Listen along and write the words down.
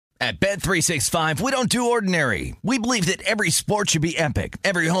At Bet365, we don't do ordinary. We believe that every sport should be epic.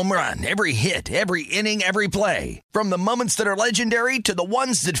 Every home run, every hit, every inning, every play. From the moments that are legendary to the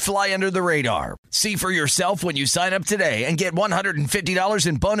ones that fly under the radar. See for yourself when you sign up today and get $150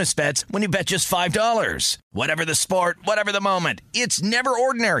 in bonus bets when you bet just $5. Whatever the sport, whatever the moment, it's never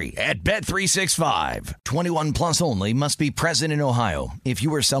ordinary at Bet365. 21 plus only. Must be present in Ohio. If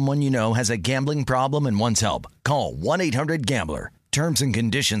you or someone you know has a gambling problem and wants help, call 1-800-GAMBLER. Terms and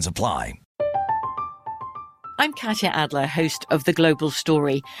conditions apply. I'm Katya Adler, host of The Global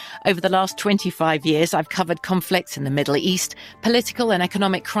Story. Over the last 25 years, I've covered conflicts in the Middle East, political and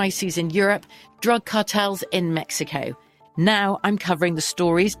economic crises in Europe, drug cartels in Mexico. Now I'm covering the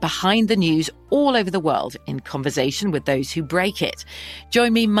stories behind the news all over the world in conversation with those who break it.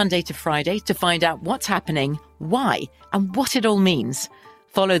 Join me Monday to Friday to find out what's happening, why, and what it all means.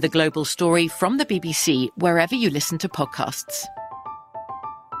 Follow The Global Story from the BBC wherever you listen to podcasts.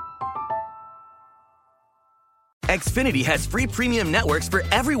 Xfinity has free premium networks for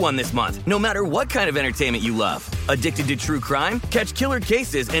everyone this month, no matter what kind of entertainment you love. Addicted to true crime? Catch killer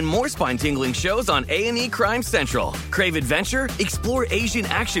cases and more spine-tingling shows on A&E Crime Central. Crave adventure? Explore Asian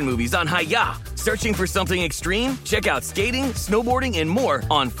action movies on Hi-YAH. Searching for something extreme? Check out skating, snowboarding, and more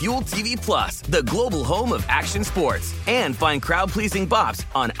on Fuel TV Plus, the global home of action sports. And find crowd-pleasing bops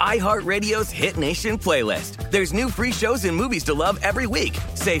on iHeartRadio's Hit Nation playlist. There's new free shows and movies to love every week.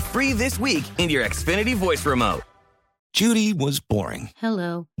 Say free this week in your Xfinity voice remote. Judy was boring.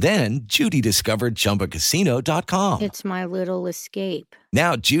 Hello. Then Judy discovered ChumbaCasino.com. It's my little escape.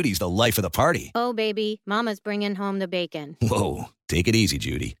 Now Judy's the life of the party. Oh, baby, mama's bringing home the bacon. Whoa, take it easy,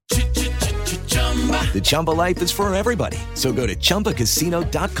 Judy. The Chumba life is for everybody. So go to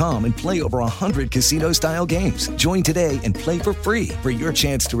ChumbaCasino.com and play over 100 casino-style games. Join today and play for free for your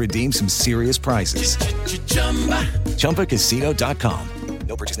chance to redeem some serious prizes. ChumbaCasino.com.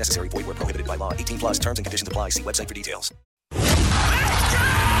 No purchase necessary. Void where prohibited by law. 18 plus terms and conditions apply. See website for details.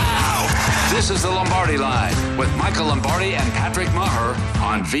 This is the Lombardi Line with Michael Lombardi and Patrick Maher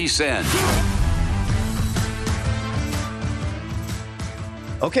on VSiN.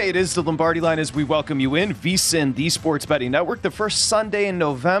 Okay, it is the Lombardi Line as we welcome you in. VSiN, the Sports Betting Network, the first Sunday in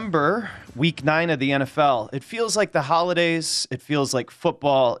November, week 9 of the NFL. It feels like the holidays. It feels like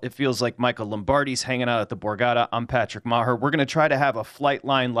football. It feels like Michael Lombardi's hanging out at the Borgata. I'm Patrick Maher. We're going to try to have a flight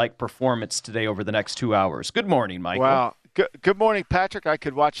line-like performance today over the next 2 hours. Good morning, Michael. Wow. Good morning, Patrick. I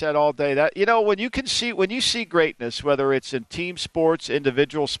could watch that all day. That when you see greatness, whether it's in team sports,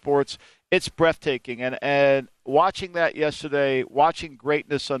 individual sports, it's breathtaking. And watching that yesterday, watching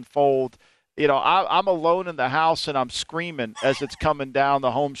greatness unfold, I'm alone in the house and I'm screaming as it's coming down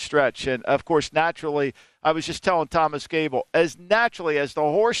the home stretch. And, of course, naturally, I was just telling Thomas Gable, as naturally as the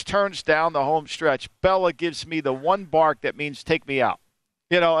horse turns down the home stretch, Bella gives me the one bark that means take me out.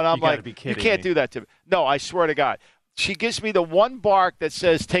 And I'm like, you can't do that to me. No, I swear to God. She gives me the one bark that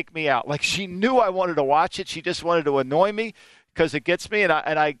says take me out. Like she knew I wanted to watch it. She just wanted to annoy me because it gets me. And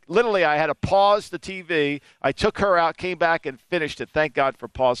I literally had to pause the TV. I took her out, came back, and finished it. Thank God for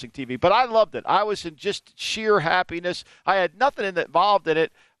pausing TV. But I loved it. I was in just sheer happiness. I had nothing involved in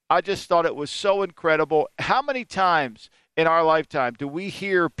it. I just thought it was so incredible. How many times in our lifetime do we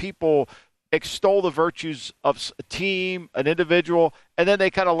hear people extol the virtues of a team, an individual, and then they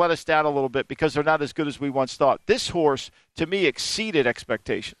kind of let us down a little bit because they're not as good as we once thought? This horse, to me, exceeded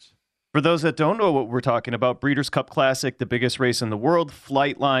expectations. For those that don't know what we're talking about, Breeders' Cup Classic, the biggest race in the world,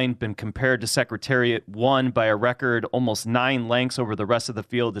 Flightline, been compared to Secretariat, won by a record almost 9 lengths over the rest of the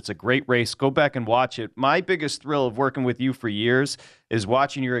field. It's a great race. Go back and watch it. My biggest thrill of working with you for years is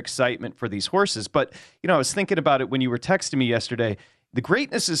watching your excitement for these horses. But, I was thinking about it when you were texting me yesterday. The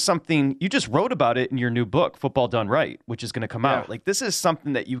greatness is something, you just wrote about it in your new book, Football Done Right, which is going to come out. Like, this is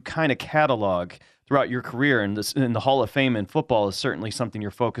something that you kind of catalog throughout your career, and this in the Hall of Fame in football is certainly something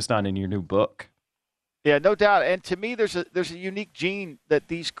you're focused on in your new book. Yeah, no doubt. And to me, there's a unique gene that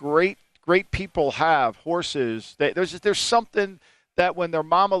these great people have, horses. There's something that when their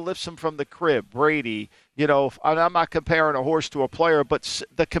mama lifts them from the crib, Brady, I'm not comparing a horse to a player, but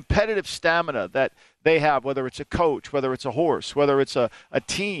the competitive stamina that they have, whether it's a coach, whether it's a horse, whether it's a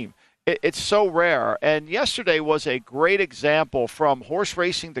team, it's so rare. And yesterday was a great example, from horse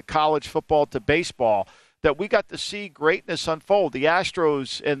racing to college football to baseball, that we got to see greatness unfold. The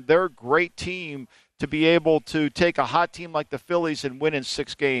Astros and their great team to be able to take a hot team like the Phillies and win in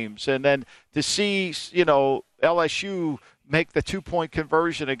 6 games. And then to see, LSU make the 2-point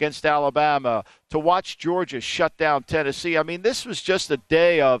conversion against Alabama, to watch Georgia shut down Tennessee. I mean, this was just a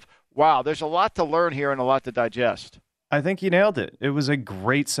day of, wow, there's a lot to learn here and a lot to digest. I think you nailed it. It was a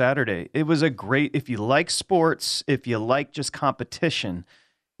great Saturday. It was if you like sports, if you like just competition,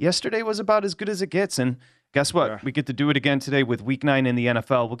 yesterday was about as good as it gets. And guess what? Yeah. We get to do it again today with Week 9 in the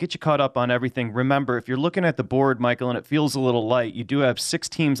NFL. We'll get you caught up on everything. Remember, if you're looking at the board, Michael, and it feels a little light, you do have 6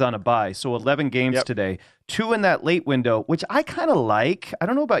 teams on a bye, so 11 games today. 2 in that late window, which I kind of like. I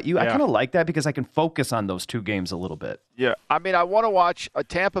don't know about you. I kind of like that because I can focus on those 2 games a little bit. Yeah, I mean, I want to watch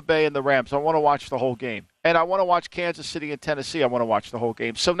Tampa Bay and the Rams. I want to watch the whole game. And I want to watch Kansas City and Tennessee. I want to watch the whole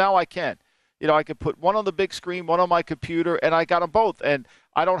game. So now I can. I could put one on the big screen, one on my computer, and I got them both. And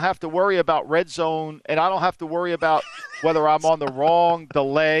I don't have to worry about red zone, and I don't have to worry about whether I'm on the wrong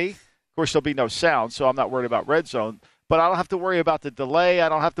delay. Of course, there'll be no sound, so I'm not worried about red zone. But I don't have to worry about the delay. I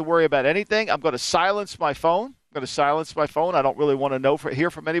don't have to worry about anything. I'm going to silence my phone. I don't really want to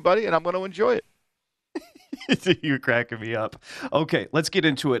hear from anybody, and I'm going to enjoy it. You're cracking me up. Okay, let's get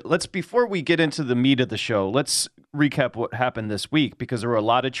into it. Before we get into the meat of the show, let's recap what happened this week, because there were a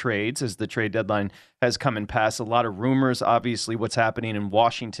lot of trades as the trade deadline has come and passed. A lot of rumors, obviously, what's happening in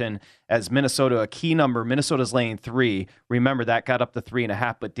Washington as Minnesota, a key number. Minnesota's laying 3. Remember, that got up to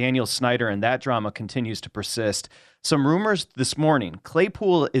 3.5, but Daniel Snyder and that drama continues to persist. Some rumors this morning.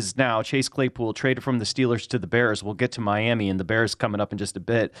 Chase Claypool traded from the Steelers to the Bears. We'll get to Miami and the Bears coming up in just a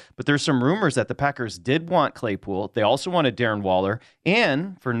bit. But there's some rumors that the Packers did want Claypool. They also wanted Darren Waller.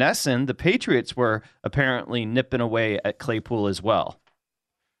 And for Nesson, the Patriots were apparently nipping away at Claypool as well.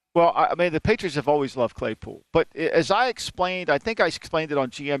 Well, I mean, the Patriots have always loved Claypool. But as I explained, I think I explained it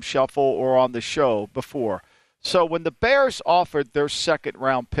on GM Shuffle or on the show before. So when the Bears offered their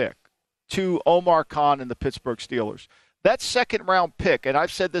second-round pick to Omar Khan and the Pittsburgh Steelers, that second-round pick, and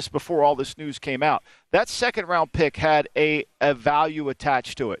I've said this before all this news came out, that second-round pick had a value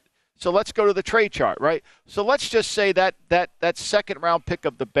attached to it. So let's go to the trade chart, right? So let's just say that second-round pick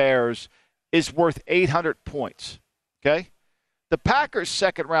of the Bears is worth 800 points, okay? The Packers'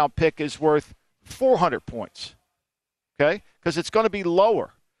 second-round pick is worth 400 points, okay? Because it's going to be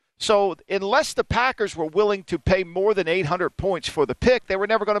lower. So unless the Packers were willing to pay more than 800 points for the pick, they were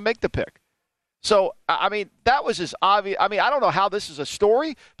never going to make the pick. So, I mean, that was as obvious. I mean, I don't know how this is a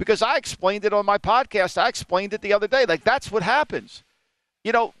story because I explained it on my podcast. I explained it the other day. Like, that's what happens.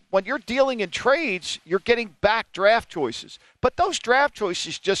 When you're dealing in trades, you're getting back draft choices. But those draft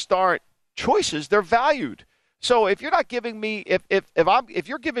choices just aren't choices. They're valued. So if you're not giving me, if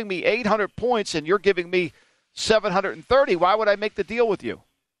you're giving me 800 points and you're giving me 730, why would I make the deal with you?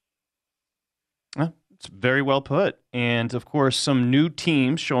 It's very well put. And, of course, some new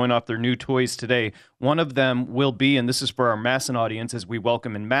teams showing off their new toys today. One of them will be, and this is for our Masson audience, as we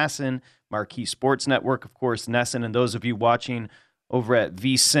welcome in Masson, Marquee Sports Network, of course, Nesson, and those of you watching over at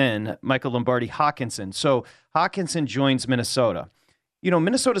VSiN, Michael Lombardi Hawkinson. So Hawkinson joins Minnesota.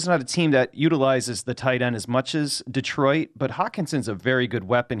 Minnesota's not a team that utilizes the tight end as much as Detroit, but Hawkinson's a very good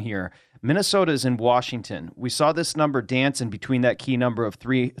weapon here. Minnesota is in Washington. We saw this number dancing between that key number of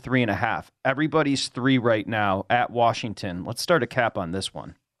 3.5. Everybody's 3 right now at Washington. Let's start a cap on this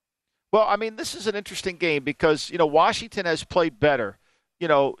one. Well, I mean, this is an interesting game because, Washington has played better,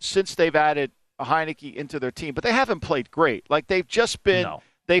 since they've added Heineke into their team, but they haven't played great. Like, they've just been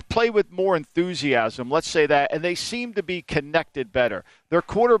They've played with more enthusiasm, let's say that, and they seem to be connected better. Their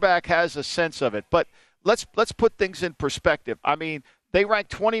quarterback has a sense of it. But let's put things in perspective. I mean, they rank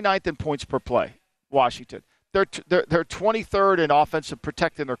 29th in points per play, Washington. They're 23rd in offensive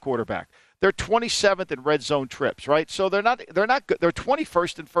protecting their quarterback. They're 27th in red zone trips, right? So they're not good. They're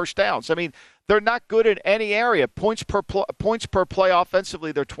 21st in first downs. I mean, they're not good in any area. Points per play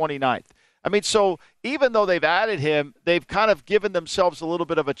offensively, they're 29th. I mean, so even though they've added him, they've kind of given themselves a little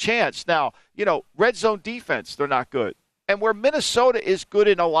bit of a chance. Now, red zone defense, they're not good. And where Minnesota is good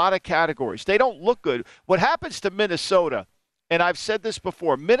in a lot of categories, they don't look good. What happens to Minnesota, and I've said this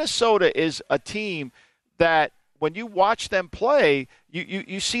before, Minnesota is a team that when you watch them play,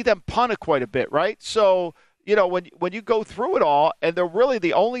 you see them punt quite a bit, right? So, when you go through it all, and they're really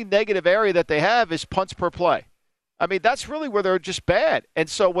the only negative area that they have is punts per play. I mean, that's really where they're just bad. And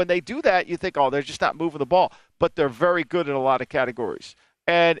so when they do that, you think, they're just not moving the ball. But they're very good in a lot of categories.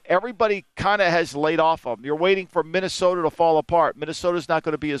 And everybody kind of has laid off of them. You're waiting for Minnesota to fall apart. Minnesota's not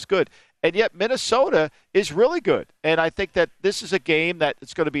going to be as good. And yet Minnesota is really good. And I think that this is a game that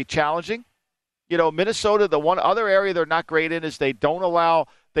it's going to be challenging. Minnesota, the one other area they're not great in is they don't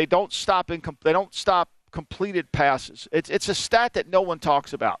stop completed passes. It's a stat that no one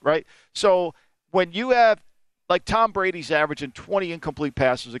talks about, right? So when you have, like Tom Brady's averaging 20 incomplete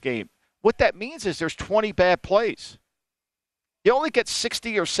passes a game, what that means is there's 20 bad plays. You only get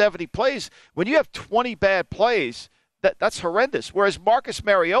 60 or 70 plays. When you have 20 bad plays, that's horrendous. Whereas Marcus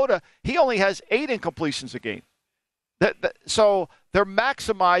Mariota, he only has 8 incompletions a game. So they're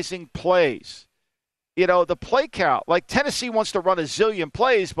maximizing plays. the play count. Like Tennessee wants to run a zillion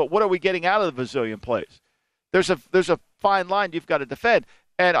plays, but what are we getting out of the zillion plays? There's a fine line you've got to defend.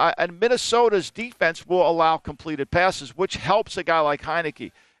 And Minnesota's defense will allow completed passes, which helps a guy like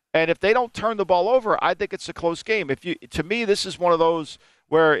Heineke. And if they don't turn the ball over, I think it's a close game. To me, this is one of those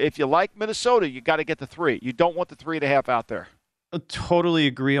where if you like Minnesota, you got to get the 3. You don't want the 3.5 out there. I totally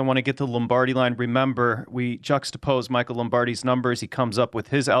agree. I want to get the Lombardi line. Remember, we juxtapose Michael Lombardi's numbers. He comes up with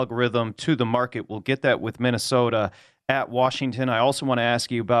his algorithm to the market. We'll get that with Minnesota at Washington. I also want to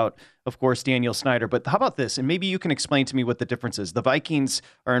ask you about, of course, Daniel Snyder. But how about this? And maybe you can explain to me what the difference is. The Vikings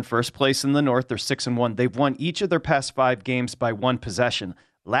are in first place in the North. They're 6-1. They've won each of their past 5 games by 1 possession.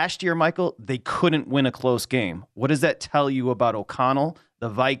 Last year, Michael, they couldn't win a close game. What does that tell you about O'Connell, the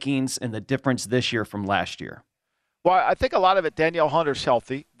Vikings, and the difference this year from last year? Well, I think a lot of it, Danielle Hunter's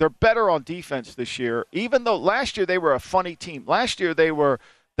healthy. They're better on defense this year, even though last year they were a funny team. Last year they were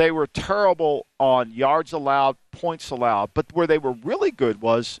terrible on yards allowed, points allowed, but where they were really good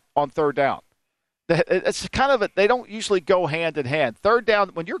was on third down. It's kind of they don't usually go hand in hand. Third down,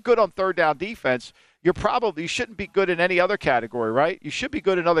 when you're good on third down defense, you shouldn't be good in any other category, right? You should be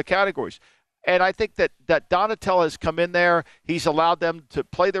good in other categories. And I think that Donatell has come in there. He's allowed them to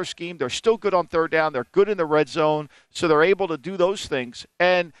play their scheme. They're still good on third down. They're good in the red zone, so they're able to do those things.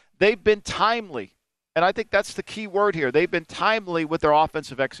 And they've been timely. And I think that's the key word here. They've been timely with their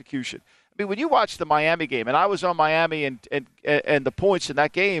offensive execution. I mean, when you watch the Miami game, and I was on Miami and the points in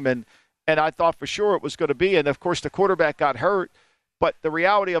that game, and I thought for sure it was going to be. And, of course, the quarterback got hurt. But the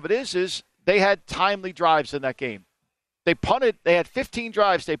reality of it is they had timely drives in that game. They punted. They had 15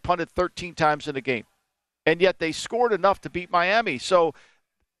 drives. They punted 13 times in the game. And yet they scored enough to beat Miami. So,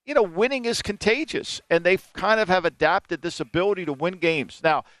 winning is contagious. And they kind of have adapted this ability to win games.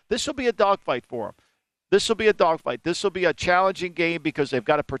 Now, this will be a dogfight for them. This will be a dogfight. This will be a challenging game because they've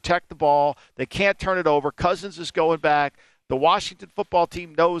got to protect the ball. They can't turn it over. Cousins is going back. The Washington football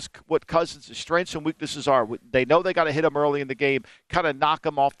team knows what Cousins' strengths and weaknesses are. They know they got to hit him early in the game, kind of knock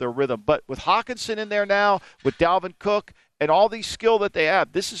them off their rhythm. But with Hockenson in there now, with Dalvin Cook, and all these skill that they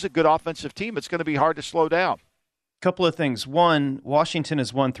have, this is a good offensive team. It's going to be hard to slow down. Couple of things. One, Washington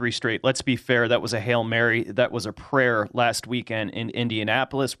has won 3 straight. Let's be fair. That was a Hail Mary. That was a prayer last weekend in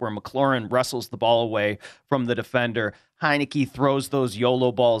Indianapolis where McLaurin wrestles the ball away from the defender. Heineke throws those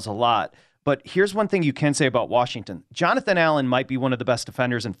YOLO balls a lot. But here's one thing you can say about Washington. Jonathan Allen might be one of the best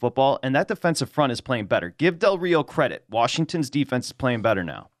defenders in football, and that defensive front is playing better. Give Del Rio credit. Washington's defense is playing better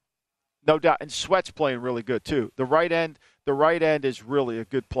now. No doubt. And Sweat's playing really good, too. The right end is really a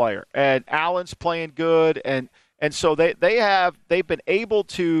good player. And Allen's playing good. And so they've been able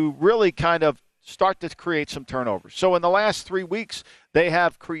to really kind of start to create some turnovers. So in the last 3 weeks, they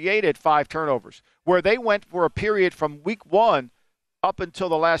have created 5 turnovers, where they went for a period from week 1 up until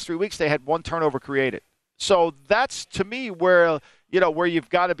the last 3 weeks, they had 1 turnover created. So that's, to me, where you've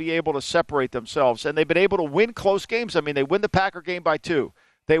got to be able to separate themselves. And they've been able to win close games. I mean, they win the Packer game by 2.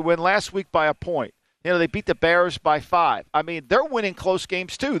 They win last week by a point. They beat the Bears by 5. I mean, they're winning close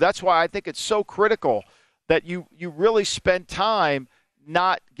games too. That's why I think it's so critical that you really spend time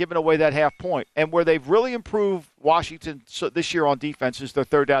not giving away that half point. And where they've really improved Washington this year on defense is their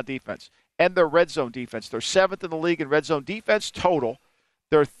third down defense and their red zone defense. They're 7th in the league in red zone defense total.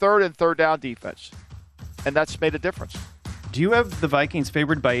 They're 3rd in third down defense. And that's made a difference. Do you have the Vikings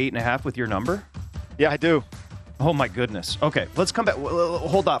favored by 8.5 with your number? Yeah, I do. Oh, my goodness. Okay, let's come back.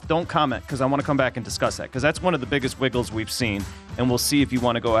 Hold off. Don't comment because I want to come back and discuss that because that's one of the biggest wiggles we've seen, and we'll see if you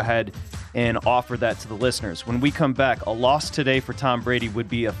want to go ahead and offer that to the listeners. When we come back, a loss today for Tom Brady would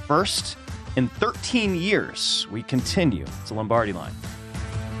be a first in 13 years. We continue. It's a Lombardi line.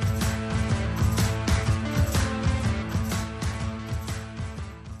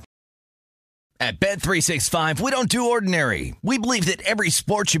 At Bet365, we don't do ordinary. We believe that every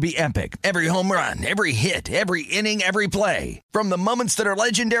sport should be epic. Every home run, every hit, every inning, every play. From the moments that are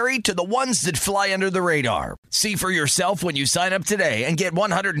legendary to the ones that fly under the radar. See for yourself when you sign up today and get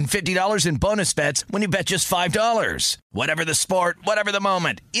 $150 in bonus bets when you bet just $5. Whatever the sport, whatever the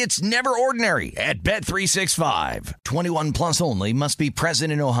moment, it's never ordinary at Bet365. 21 plus only. Must be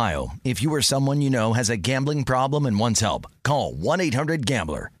present in Ohio. If you or someone you know has a gambling problem and wants help, call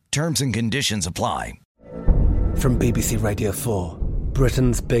 1-800-GAMBLER. Terms and conditions apply. From BBC Radio 4,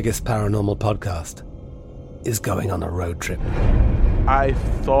 Britain's biggest paranormal podcast is going on a road trip. I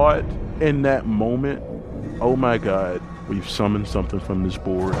thought in that moment, oh my God, we've summoned something from this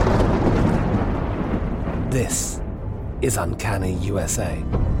board. This is Uncanny USA.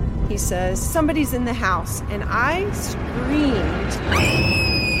 He says, somebody's in the house, and I screamed.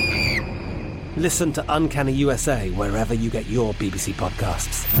 Listen to Uncanny USA wherever you get your BBC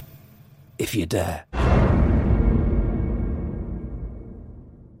podcasts, if you dare.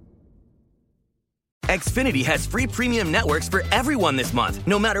 Xfinity has free premium networks for everyone this month,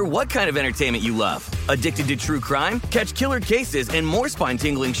 no matter what kind of entertainment you love. Addicted to true crime? Catch killer cases and more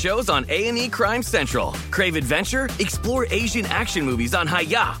spine-tingling shows on A&E Crime Central. Crave adventure? Explore Asian action movies on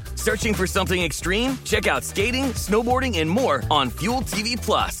Hi-YAH. Searching for something extreme? Check out skating, snowboarding, and more on Fuel TV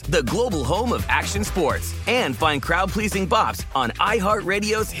Plus, the global home of action sports. And find crowd-pleasing bops on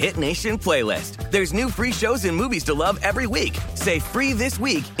iHeartRadio's Hit Nation playlist. There's new free shows and movies to love every week. Say free this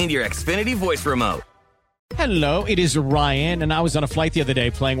week in your Xfinity voice remote. Hello, it is Ryan, and I was on a flight the other day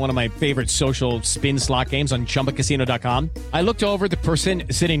playing one of my favorite social spin slot games on ChumbaCasino.com. I looked over at the person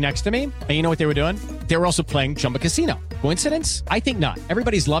sitting next to me, and you know what they were doing? They were also playing Chumba Casino. Coincidence? I think not.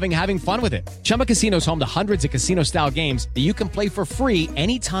 Everybody's loving having fun with it. Chumba Casino is home to hundreds of casino-style games that you can play for free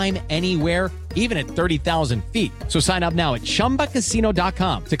anytime, anywhere, even at 30,000 feet. So sign up now at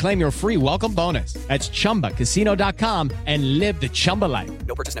ChumbaCasino.com to claim your free welcome bonus. That's ChumbaCasino.com and live the Chumba life.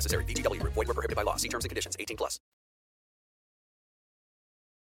 No purchase necessary. VGW. Void where prohibited by law. See terms and conditions. 18+.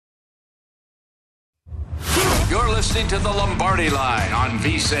 You're listening to The Lombardi Line on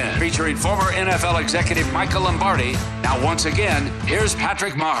VSiN, featuring former NFL executive Michael Lombardi. Now, once again, here's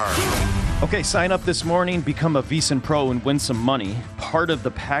Patrick Maher. Okay, sign up this morning, become a VSiN Pro, and win some money. Part of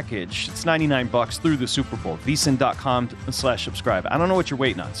the package, it's $99 through the Super Bowl. VSiN.com/subscribe. I don't know what you're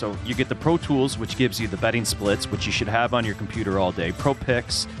waiting on. So you get the Pro Tools, which gives you the betting splits, which you should have on your computer all day. Pro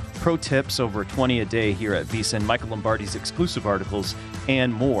Picks, Pro Tips, over 20 a day here at VSiN, Michael Lombardi's exclusive articles,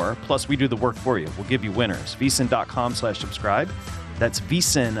 and more. Plus, we do the work for you. We'll give you winners. VSiN.com/subscribe. That's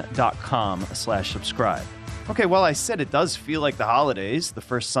VSiN.com/subscribe. Okay, well, I said it does feel like the holidays, the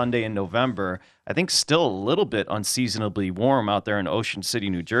first Sunday in November. I think still a little bit unseasonably warm out there in Ocean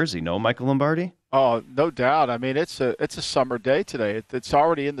City, New Jersey. No, Michael Lombardi? Oh, no doubt. I mean, it's a summer day today. It's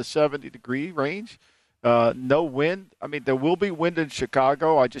already in the 70-degree range. No wind. I mean, there will be wind in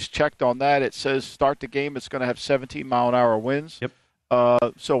Chicago. I just checked on that. It says start the game, it's going to have 17-mile-an-hour winds. Yep.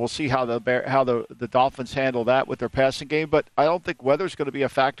 So we'll see how the Dolphins handle that with their passing game. But I don't think weather's going to be a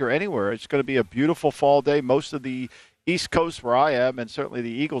factor anywhere. It's going to be a beautiful fall day. Most of the East Coast where I am, and certainly the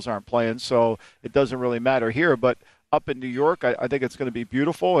Eagles aren't playing, so it doesn't really matter here. But up in New York, I think it's going to be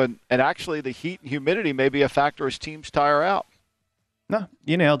beautiful. And actually the heat and humidity may be a factor as teams tire out. No,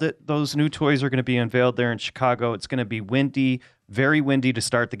 you nailed it. Those new toys are going to be unveiled there in Chicago. It's going to be windy, very windy to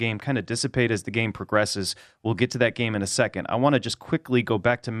start the game, kind of dissipate as the game progresses. We'll get to that game in a second. I want to just quickly go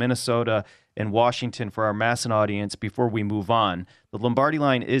back to Minnesota and Washington for our Masson audience before we move on. The Lombardi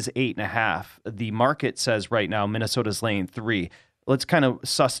line is 8.5. The market says right now Minnesota's laying 3. Let's kind of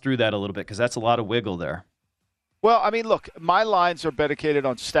suss through that a little bit because that's a lot of wiggle there. Well, I mean, look, my lines are predicated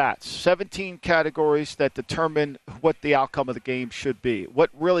on stats. 17 categories that determine what the outcome of the game should be,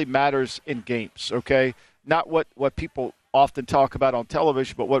 what really matters in games, okay? Not what people often talk about on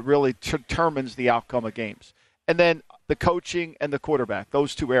television, but what really determines the outcome of games. And then the coaching and the quarterback,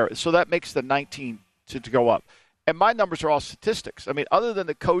 those two areas. So that makes the 19 to go up. And my numbers are all statistics. I mean, other than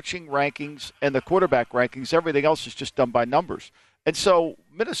the coaching rankings and the quarterback rankings, everything else is just done by numbers. And so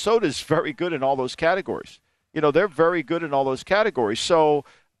Minnesota is very good in all those categories. You know, they're very good in all those categories. So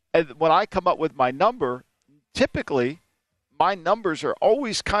when I come up with my number, typically my numbers are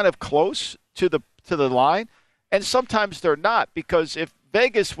always kind of close to the line, and sometimes they're not, because if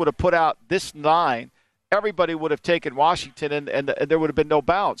Vegas would have put out this 9, everybody would have taken Washington, and there would have been no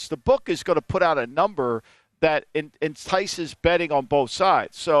bounce. The book is going to put out a number that entices betting on both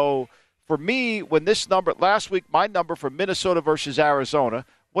sides. So for me, when this number, last week, my number for Minnesota versus Arizona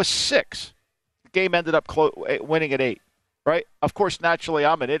was 6. Game ended up winning at 8, right? Of course, naturally,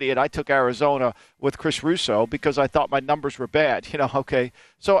 I'm an idiot. I took Arizona with Chris Russo because I thought my numbers were bad, okay.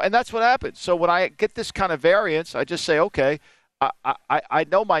 So, and that's what happens. So when I get this kind of variance, I just say, okay, I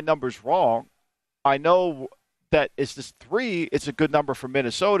know my number's wrong. I know that it's this 3, it's a good number for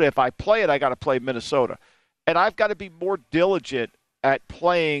Minnesota. If I play it, I got to play Minnesota. And I've got to be more diligent at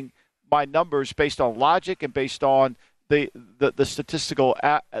playing my numbers based on logic and based on the statistical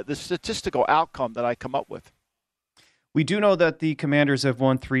outcome that I come up with. We do know that the Commanders have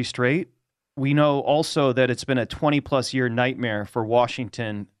won 3 straight. We know also that it's been a 20-plus year nightmare for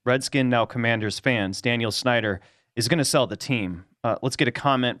Washington Redskin, now Commanders fans. Daniel Snyder is going to sell the team. Let's get a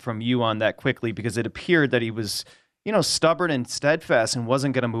comment from you on that quickly, because it appeared that he was, stubborn and steadfast and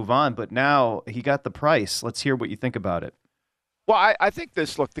wasn't going to move on, but now he got the price. Let's hear what you think about it. Well, I think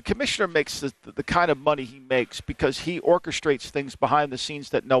this, look, the commissioner makes the kind of money he makes because he orchestrates things behind the scenes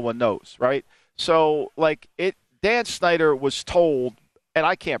that no one knows, right? So, Dan Snyder was told, and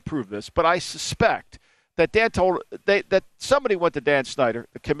I can't prove this, but I suspect that that somebody went to Dan Snyder,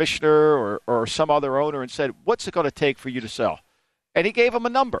 the commissioner or some other owner, and said, what's it going to take for you to sell? And he gave him a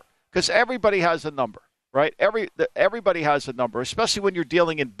number. because everybody has a number, right? Everybody has a number, especially when you're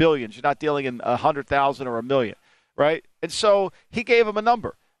dealing in billions. You're not dealing in 100,000 or a million, right? And so he gave him a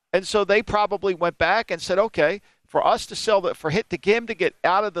number. And so they probably went back and said, okay, for us to sell that, for him to get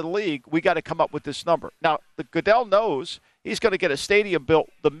out of the league, we got to come up with this number. Now, the Goodell knows he's going to get a stadium built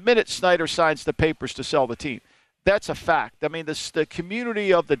the minute Snyder signs the papers to sell the team. That's a fact. I mean, the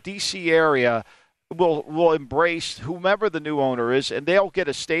community of the D.C. area will embrace whomever the new owner is, and they'll get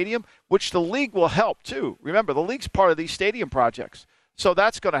a stadium, which the league will help too. Remember, the league's part of these stadium projects. So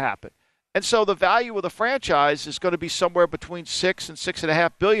that's going to happen. And so the value of the franchise is going to be somewhere between $6 and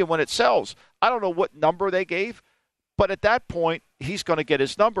 $6.5 billion when it sells. I don't know what number they gave, but at that point, he's going to get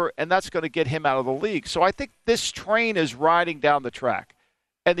his number, and that's going to get him out of the league. So I think this train is riding down the track.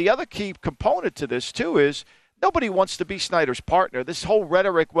 And the other key component to this, too, is nobody wants to be Snyder's partner. This whole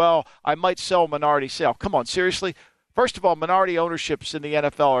rhetoric, well, I might sell minority sale. Come on, seriously? First of all, minority ownerships in the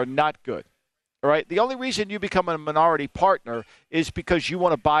NFL are not good. All right? The only reason you become a minority partner is because you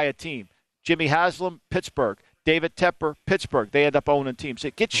want to buy a team. Jimmy Haslam, Pittsburgh. David Tepper, Pittsburgh. They end up owning teams.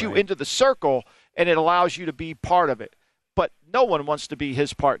 It gets you into the circle, and it allows you to be part of it. But no one wants to be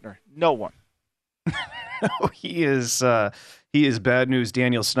his partner. No one. He is bad news,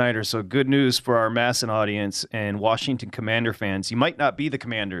 Daniel Snyder. So good news for our Masson audience and Washington Commander fans. You might not be the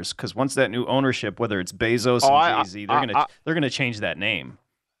Commanders because once that new ownership, whether it's Bezos and Jay-Z, they're gonna change that name.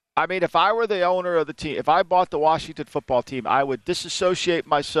 I mean, if I were the owner of the team, if I bought the Washington football team, I would disassociate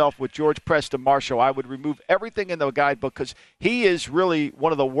myself with George Preston Marshall. I would remove everything in the guidebook because he is really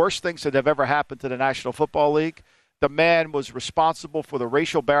one of the worst things that have ever happened to the National Football League. The man was responsible for the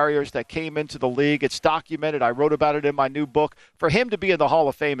racial barriers that came into the league. It's documented. I wrote about it in my new book. For him to be in the Hall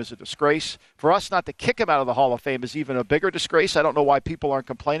of Fame is a disgrace. For us not to kick him out of the Hall of Fame is even a bigger disgrace. I don't know why people aren't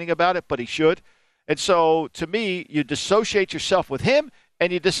complaining about it, but he should. And so, to me, you dissociate yourself with him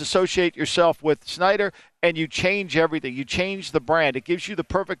and you disassociate yourself with Snyder, and you change everything. You change the brand. It gives you the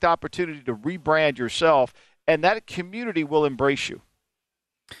perfect opportunity to rebrand yourself, and that community will embrace you.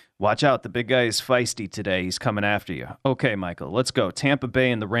 Watch out. The big guy is feisty today. He's coming after you. Okay, Michael, let's go. Tampa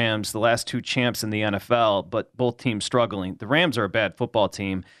Bay and the Rams, the last two champs in the NFL, but both teams struggling. The Rams are a bad football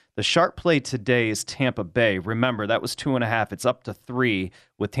team. The sharp play today is Tampa Bay. Remember, that was 2.5. It's up to 3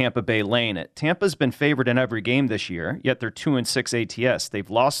 with Tampa Bay laying it. Tampa's been favored in every game this year, yet they're 2-6 ATS. They've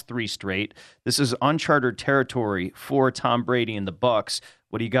lost 3 straight. This is uncharted territory for Tom Brady and the Bucs.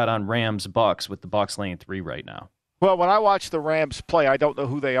 What do you got on Rams-Bucs with the Bucs laying 3 right now? Well, when I watch the Rams play, I don't know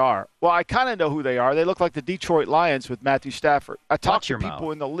who they are. Well, I kind of know who they are. They look like the Detroit Lions with Matthew Stafford. I talk to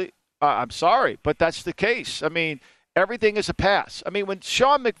people in the league. I'm sorry, but that's the case. I mean, everything is a pass. I mean, when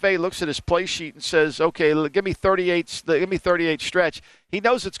Sean McVay looks at his play sheet and says, okay, give me 38 stretch, he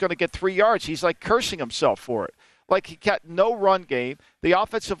knows it's going to get 3 yards. He's like cursing himself for it. Like he got no run game. The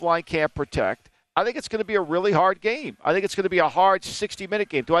offensive line can't protect. I think it's going to be a really hard game. I think it's going to be a hard 60-minute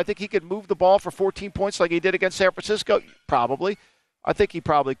game. Do I think he could move the ball for 14 points like he did against San Francisco? Probably. I think he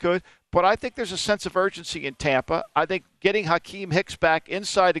probably could. But I think there's a sense of urgency in Tampa. I think getting Hakeem Hicks back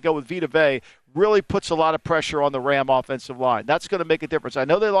inside to go with Vita Vea really puts a lot of pressure on the Ram offensive line. That's going to make a difference. I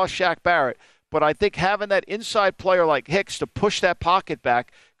know they lost Shaq Barrett, but I think having that inside player like Hicks to push that pocket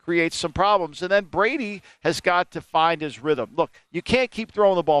back creates some problems. And then Brady has got to find his rhythm. Look, you can't keep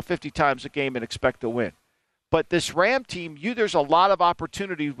throwing the ball 50 times a game and expect to win. But this Ram team, there's a lot of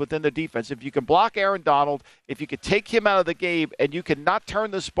opportunities within the defense. If you can block Aaron Donald, if you can take him out of the game, and you can not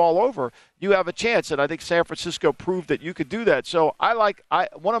turn this ball over, you have a chance. And I think San Francisco proved that you could do that. So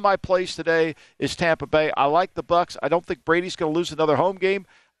one of my plays today is Tampa Bay. I like the Bucs. I don't think Brady's going to lose another home game.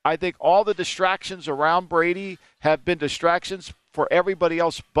 I think all the distractions around Brady have been distractions for everybody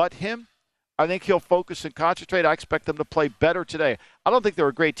else but him. I think he'll focus and concentrate. I expect them to play better today. I don't think they're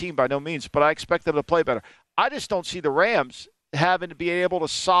a great team by no means, but I expect them to play better. I just don't see the Rams having to be able to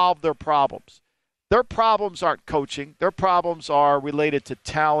solve their problems. Their problems aren't coaching. Their problems are related to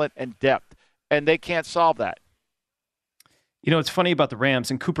talent and depth, and they can't solve that. You know, it's funny about the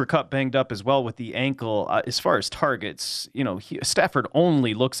Rams, and Cooper Kupp banged up as well with the ankle. As far as targets, Stafford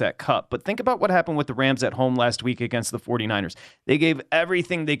only looks at Kupp. But think about what happened with the Rams at home last week against the 49ers. They gave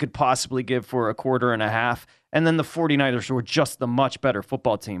everything they could possibly give for a quarter and a half, and then the 49ers were just the much better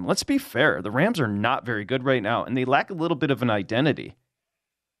football team. Let's be fair. The Rams are not very good right now, and they lack a little bit of an identity.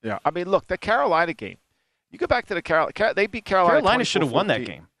 Yeah, I mean, look, the Carolina game. You go back to the Carolina. They beat Carolina. Carolina should have won that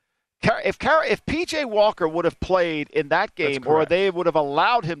game. If P.J. Walker would have played in that game, or they would have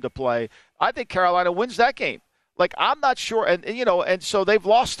allowed him to play, I think Carolina wins that game. Like, I'm not sure, and so they've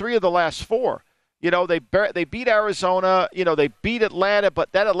lost 3 of the last 4. They beat Arizona. They beat Atlanta,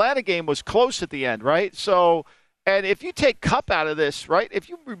 but that Atlanta game was close at the end, right? So And if you take Kupp out of this, right, if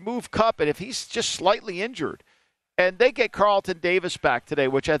you remove Kupp and if he's just slightly injured and they get Carlton Davis back today,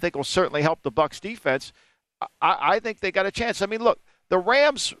 which I think will certainly help the Bucs defense, I think they got a chance. I mean, look, the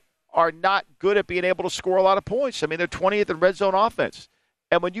Rams are not good at being able to score a lot of points. I mean, they're 20th in red zone offense.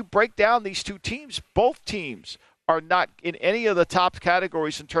 And when you break down these two teams, both teams are not in any of the top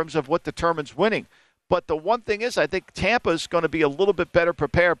categories in terms of what determines winning. But the one thing is, I think Tampa's going to be a little bit better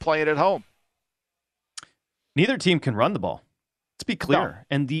prepared playing at home. Neither team can run the ball. Let's be clear. No.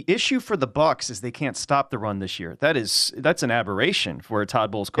 And the issue for the Bucs is they can't stop the run this year. That's an aberration for a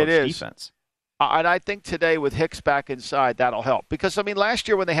Todd Bowles coach defense. And I think today with Hicks back inside, that'll help. Because, I mean, last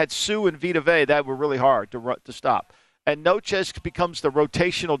year when they had Sue and Vita Vea, that were really hard to stop. And Noches becomes the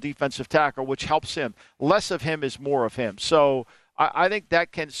rotational defensive tackle, which helps him. Less of him is more of him. So I think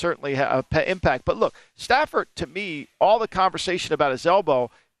that can certainly have an impact. But look, Stafford, to me, all the conversation about his elbow,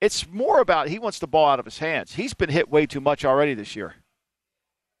 it's more about he wants the ball out of his hands. He's been hit way too much already this year.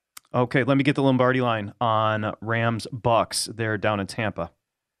 Okay, let me get the Lombardi line on Rams-Bucs. They're down in Tampa.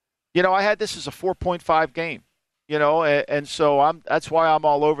 You know, I had this as a 4.5 game. You know, and so that's why I'm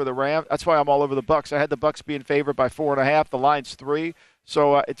all over the Rams. That's why I'm all over the Bucs. I had the Bucs being favored by 4.5. The line's 3.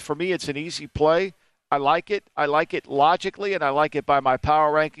 So for me, it's an easy play. I like it. I like it logically, and I like it by my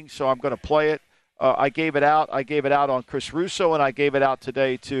power rankings. So I'm going to play it. I gave it out. I gave it out on Chris Russo, and I gave it out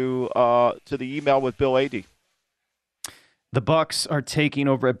today to the email with Bill Adee. The Bucs are taking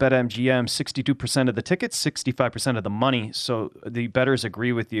over at BetMGM 62% of the tickets, 65% of the money. So the bettors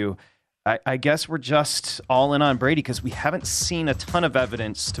agree with you. I guess we're just all in on Brady because we haven't seen a ton of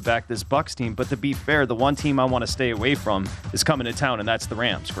evidence to back this Bucs team. But to be fair, the one team I want to stay away from is coming to town, and that's the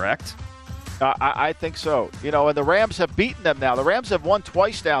Rams, correct? I think so. You know, and the Rams have beaten them now. The Rams have won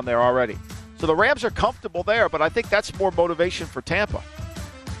twice down there already. So the Rams are comfortable there, but I think that's more motivation for Tampa.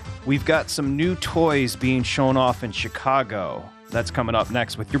 We've got some new toys being shown off in Chicago. That's coming up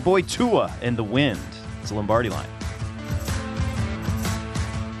next with your boy Tua in the wind. It's a Lombardi line.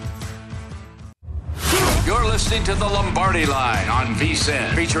 You're listening to the Lombardi Line on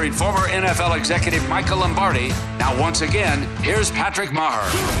VSiN, featuring former NFL executive Michael Lombardi. Now, once again, here's Patrick Maher.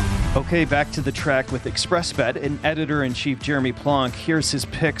 Okay, back to the track with ExpressBet and editor-in-chief Jeremy Plonk. Here's his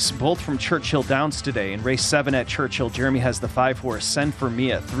picks, both from Churchill Downs today. In race 7 at Churchill, Jeremy has the 5-horse Send For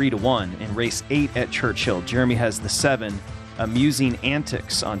Me at 3-1. In race 8 at Churchill, Jeremy has the 7 Amusing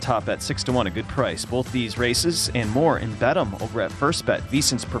Antics on top at 6-1, a good price. Both these races and more in Bet'em over at FirstBet,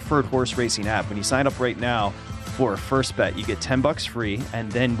 VSiN's preferred horse racing app. When you sign up right now for FirstBet, you get $10 free,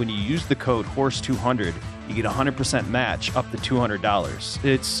 and then when you use the code HORSE200, you get a 100% match up to $200.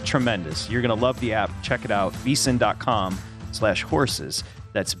 It's tremendous. You're going to love the app. Check it out, vsin.com/horses.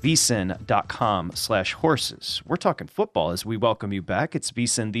 That's vsin.com/horses. We're talking football as we welcome you back. It's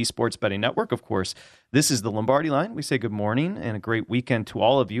VSiN, the Sports Betting Network, of course. This is the Lombardi Line. We say good morning and a great weekend to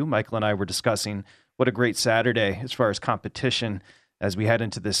all of you. Michael and I were discussing what a great Saturday as far as competition as we head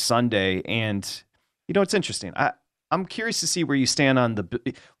into this Sunday. And, you know, it's interesting. I'm curious to see where you stand on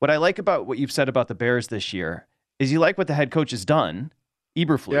what I like about what you've said about the Bears this year is you like what the head coach has done,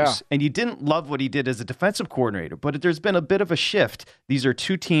 Eberflus, and you didn't love what he did as a defensive coordinator, but there's been a bit of a shift. These are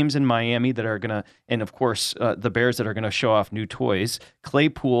two teams in Miami that are going to, and of course, the Bears that are going to show off new toys.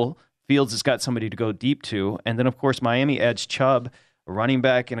 Claypool, Fields has got somebody to go deep to, and then, of course, Miami adds Chubb, a running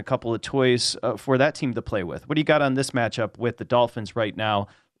back, and a couple of toys for that team to play with. What do you got on this matchup with the Dolphins right now,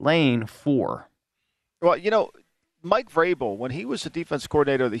 laying 4? Well, you know, Mike Vrabel, when he was the defense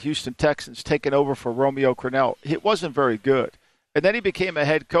coordinator of the Houston Texans, taking over for Romeo Crennel, it wasn't very good. And then he became a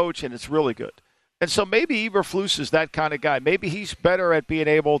head coach, and it's really good. And so maybe Eberflus is that kind of guy. Maybe he's better at being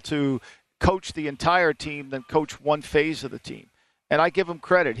able to coach the entire team than coach one phase of the team. And I give him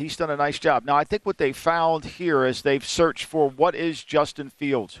credit. He's done a nice job. Now, I think what they found here is they've searched for what is Justin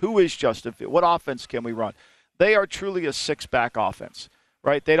Fields? Who is Justin Fields? What offense can we run? They are truly a 6-back offense,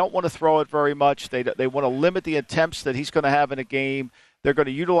 right? They don't want to throw it very much. They want to limit the attempts that he's going to have in a game. They're going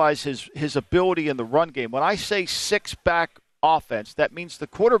to utilize his ability in the run game. When I say 6-back offense, that means the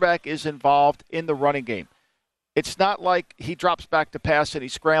quarterback is involved in the running game. It's not like he drops back to pass and he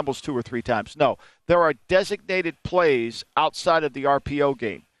scrambles 2 or 3 times. No, there are designated plays outside of the RPO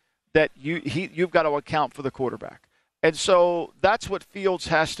game that you've got to account for the quarterback. And so that's what Fields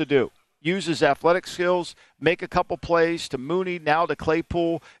has to do. Use his athletic skills, make a couple plays to Mooney, now to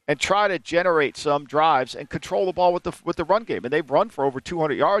Claypool, and try to generate some drives and control the ball with the run game. And they've run for over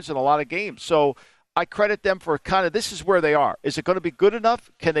 200 yards in a lot of games. So I credit them for kind of this is where they are. Is it going to be good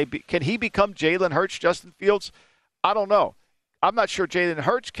enough? Can he become Jalen Hurts, Justin Fields? I don't know. I'm not sure Jalen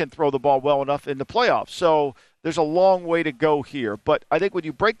Hurts can throw the ball well enough in the playoffs. So there's a long way to go here. But I think when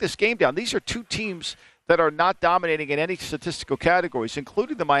you break this game down, these are two teams that are not dominating in any statistical categories,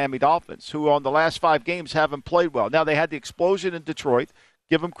 including the Miami Dolphins, who on the last 5 games haven't played well. Now, they had the explosion in Detroit.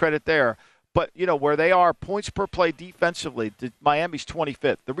 Give them credit there. But, where they are points per play defensively, Miami's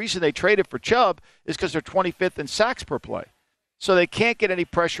 25th. The reason they traded for Chubb is because they're 25th in sacks per play. So they can't get any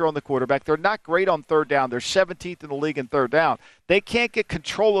pressure on the quarterback. They're not great on third down. They're 17th in the league in third down. They can't get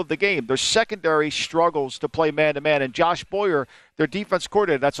control of the game. Their secondary struggles to play man-to-man. And Josh Boyer, their defense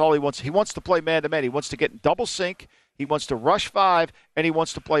coordinator, that's all he wants. He wants to play man-to-man. He wants to get in double sync. He wants to rush 5, and he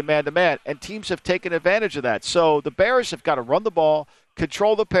wants to play man-to-man. And teams have taken advantage of that. So the Bears have got to run the ball,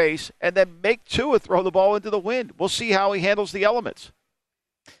 control the pace, and then make Tua throw the ball into the wind. We'll see how he handles the elements.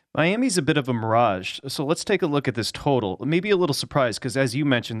 Miami's a bit of a mirage, so let's take a look at this total. Maybe a little surprised because, as you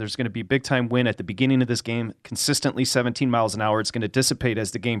mentioned, there's going to be a big-time win at the beginning of this game, consistently 17 miles an hour. It's going to dissipate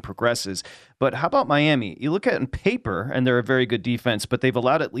as the game progresses. But how about Miami? You look at it in paper, and they're a very good defense, but they've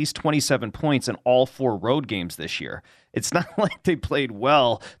allowed at least 27 points in all 4 road games this year. It's not like they played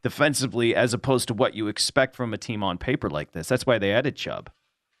well defensively as opposed to what you expect from a team on paper like this. That's why they added Chubb.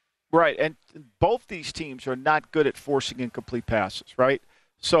 Right, and both these teams are not good at forcing incomplete passes, right?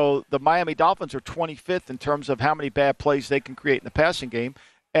 So the Miami Dolphins are 25th in terms of how many bad plays they can create in the passing game,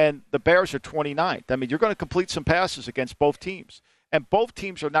 and the Bears are 29th. I mean, you're going to complete some passes against both teams, and both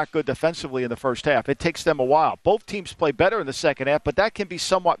teams are not good defensively in the first half. It takes them a while. Both teams play better in the second half, but that can be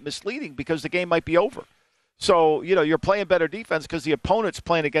somewhat misleading because the game might be over. So, you're playing better defense because the opponent's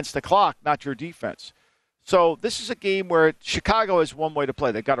playing against the clock, not your defense. So this is a game where Chicago has one way to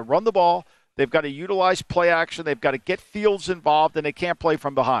play. They've got to run the ball. They've got to utilize play action. They've got to get Fields involved, and they can't play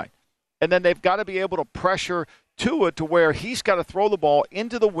from behind. And then they've got to be able to pressure Tua to where he's got to throw the ball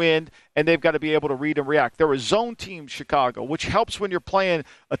into the wind, and they've got to be able to read and react. They're a zone team, Chicago, which helps when you're playing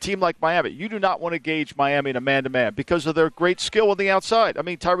a team like Miami. You do not want to gauge Miami in a man-to-man because of their great skill on the outside. I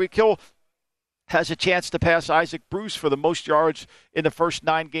mean, Tyreek Hill has a chance to pass Isaac Bruce for the most yards in the first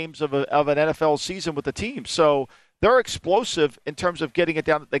 9 games of an NFL season with the team. So they're explosive in terms of getting it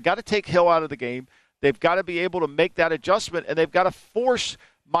down. They've got to take Hill out of the game. They've got to be able to make that adjustment, and they've got to force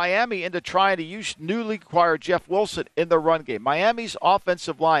Miami into trying to use newly acquired Jeff Wilson in the run game. Miami's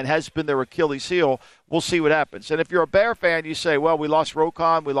offensive line has been their Achilles heel. We'll see what happens. And if you're a Bear fan, you say, well, we lost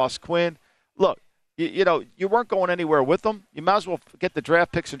Roquan, we lost Quinn. Look, you weren't going anywhere with them. You might as well get the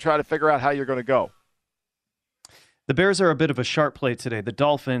draft picks and try to figure out how you're going to go. The Bears are a bit of a sharp play today. The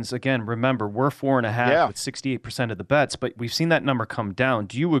Dolphins, again, remember, we're 4.5 with 68% of the bets, but we've seen that number come down.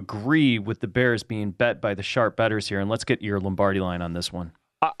 Do you agree with the Bears being bet by the sharp bettors here? And let's get your Lombardi line on this one.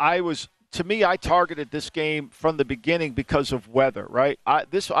 I targeted this game from the beginning because of weather, right? I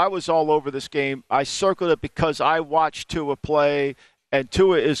was all over this game. I circled it because I watched Tua play, and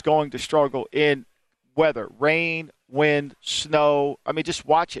Tua is going to struggle in weather, rain, wind, snow. I mean, just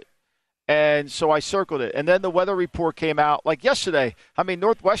watch it. And so I circled it. And then the weather report came out like yesterday. I mean,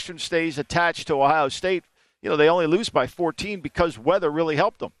 Northwestern stays attached to Ohio State. They only lose by 14 because weather really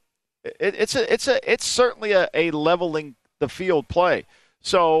helped them. It's certainly a leveling the field play.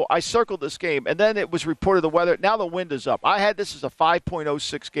 So I circled this game, and then it was reported the weather. Now the wind is up. I had this as a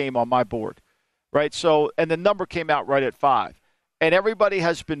 5.06 game on my board, right? So, and the number came out right at 5. And everybody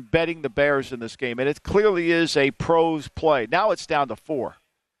has been betting the Bears in this game, and it clearly is a pros play. Now it's down to 4.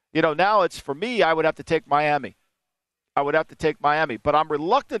 Now it's, for me, I would have to take Miami. But I'm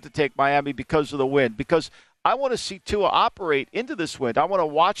reluctant to take Miami because of the wind, because I want to see Tua operate into this wind. I want to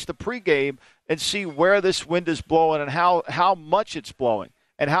watch the pregame and see where this wind is blowing and how much it's blowing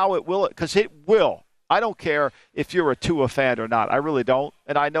and how it will, because it will. I don't care if you're a Tua fan or not. I really don't.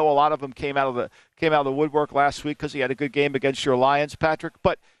 And I know a lot of them came out of the woodwork last week because he had a good game against your Lions, Patrick.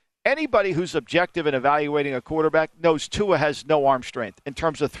 But anybody who's objective in evaluating a quarterback knows Tua has no arm strength in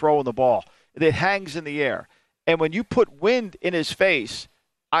terms of throwing the ball. It hangs in the air. And when you put wind in his face,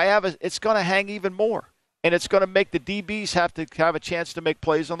 it's going to hang even more. And it's going to make the DBs have to have a chance to make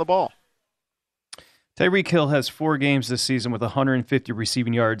plays on the ball. Tyreek Hill has 4 games this season with 150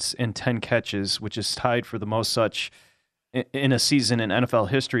 receiving yards and 10 catches, which is tied for the most such in a season in NFL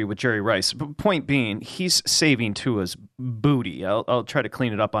history with Jerry Rice. But point being, he's saving Tua's booty. I'll try to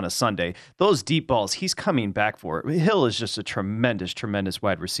clean it up on a Sunday. Those deep balls, he's coming back for it. Hill is just a tremendous, tremendous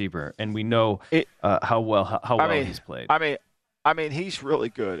wide receiver, and we know how well he's played. I mean, he's really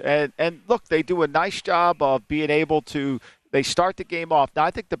good. And look, they do a nice job of being able to – they start the game off. Now,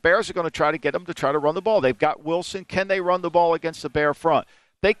 I think the Bears are going to try to get them to try to run the ball. They've got Wilson. Can they run the ball against the Bear front?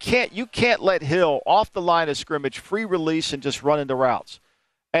 They can't. You can't let Hill off the line of scrimmage, free release, and just run into routes.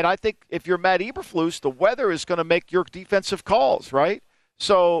 And I think if you're Matt Eberflus, the weather is going to make your defensive calls, right?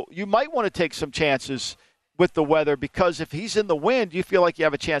 So you might want to take some chances with the weather, because if he's in the wind, you feel like you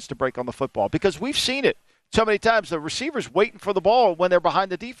have a chance to break on the football, because we've seen it so many times. The receivers waiting for the ball when they're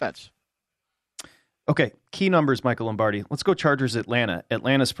behind the defense. Okay, key numbers, Michael Lombardi. Let's go Chargers Atlanta.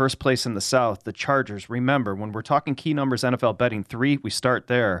 Atlanta's first place in the South. The Chargers, remember, when we're talking key numbers, NFL betting 3, we start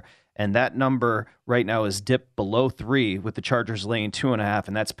there. And that number right now is dipped below 3 with the Chargers laying 2.5,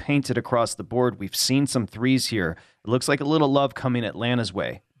 and that's painted across the board. We've seen some 3s here. It looks like a little love coming Atlanta's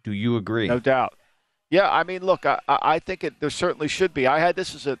way. Do you agree? No doubt. Yeah, I mean, look, I think there certainly should be. I had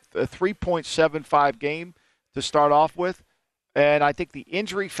this as a 3.75 game to start off with, and I think the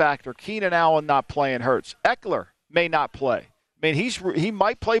injury factor, Keenan Allen not playing, hurts. Eckler may not play. I mean, he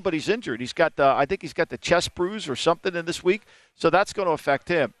might play, but he's injured. I think he's got the chest bruise or something in this week, so that's going to affect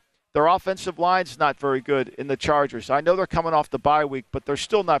him. Their offensive line's not very good in the Chargers. I know they're coming off the bye week, but they're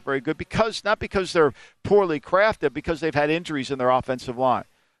still not very good, not because they're poorly crafted, because they've had injuries in their offensive line.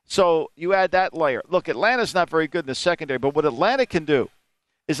 So you add that layer. Look, Atlanta's not very good in the secondary, but what Atlanta can do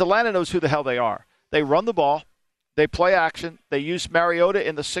is Atlanta knows who the hell they are. They run the ball. They play action. They use Mariota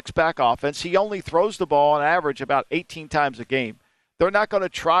in the six-back offense. He only throws the ball on average about 18 times a game. They're not going to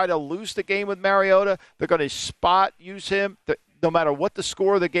try to lose the game with Mariota. They're going to spot use him. No matter what the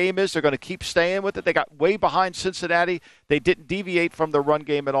score of the game is, they're going to keep staying with it. They got way behind Cincinnati. They didn't deviate from the run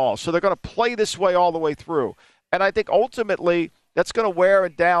game at all. So they're going to play this way all the way through. And I think ultimately that's going to wear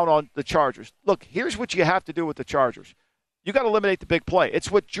it down on the Chargers. Look, here's what you have to do with the Chargers. You got to eliminate the big play. It's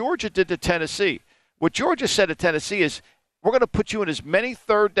what Georgia did to Tennessee. What Georgia said to Tennessee is, we're going to put you in as many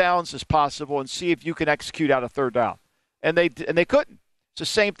third downs as possible and see if you can execute out a third down. And they couldn't. It's the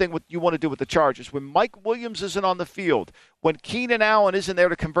same thing what you want to do with the Chargers. When Mike Williams isn't on the field, when Keenan Allen isn't there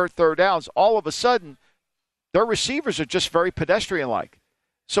to convert third downs, all of a sudden their receivers are just very pedestrian-like.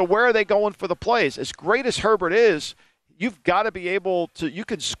 So where are they going for the plays? As great as Herbert is, you've got to be able to – you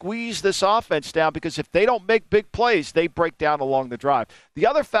can squeeze this offense down, because if they don't make big plays, they break down along the drive. The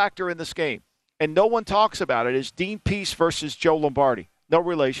other factor in this game, and no one talks about it, is Dean Pease versus Joe Lombardi. No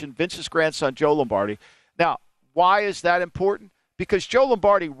relation. Vince's grandson, Joe Lombardi. Now, why is that important? Because Joe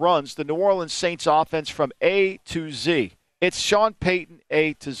Lombardi runs the New Orleans Saints offense from A to Z. It's Sean Payton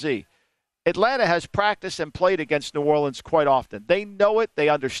A to Z. Atlanta has practiced and played against New Orleans quite often. They know it. They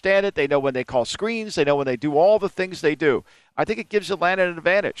understand it. They know when they call screens. They know when they do all the things they do. I think it gives Atlanta an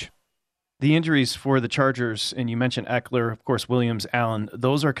advantage. The injuries for the Chargers, and you mentioned Eckler, of course, Williams, Allen,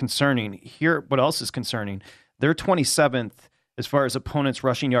 those are concerning. Here, what else is concerning? They're 27th as far as opponents'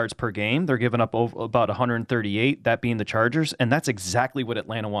 rushing yards per game. They're giving up about 138, that being the Chargers, and that's exactly what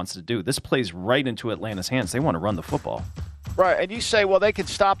Atlanta wants to do. This plays right into Atlanta's hands. They want to run the football. Right, and you say, well, they can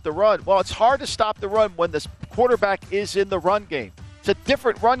stop the run. Well, it's hard to stop the run when the quarterback is in the run game. It's a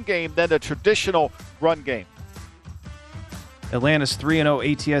different run game than a traditional run game. Atlanta's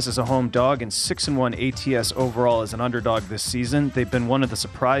 3-0 ATS as a home dog and 6-1 ATS overall as an underdog this season. They've been one of the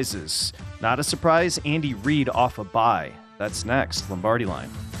surprises. Not a surprise, Andy Reid off a bye. That's next, Lombardi Line.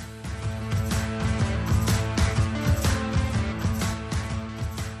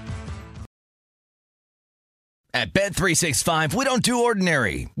 At Bet365, we don't do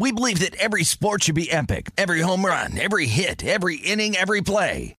ordinary. We believe that every sport should be epic. Every home run, every hit, every inning, every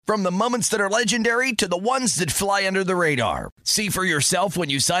play. From the moments that are legendary to the ones that fly under the radar. See for yourself when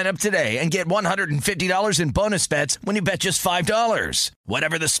you sign up today and get $150 in bonus bets when you bet just $5.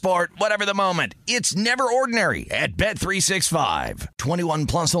 Whatever the sport, whatever the moment, it's never ordinary at Bet365. 21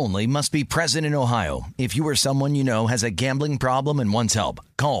 plus only. Must be present in Ohio. If you or someone you know has a gambling problem and wants help,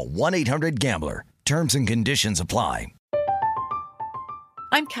 call 1-800-GAMBLER. Terms and conditions apply.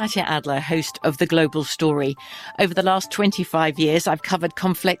 I'm Katya Adler, host of The Global Story. Over the last 25 years, I've covered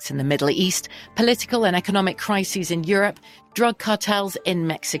conflicts in the Middle East, political and economic crises in Europe, drug cartels in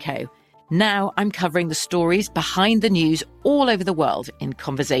Mexico. Now I'm covering the stories behind the news all over the world in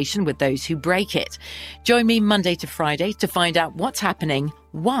conversation with those who break it. Join me Monday to Friday to find out what's happening,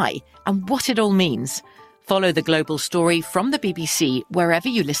 why, and what it all means. Follow The Global Story from the BBC wherever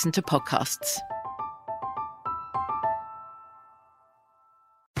you listen to podcasts.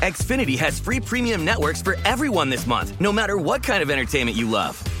 Xfinity has free premium networks for everyone this month, no matter what kind of entertainment you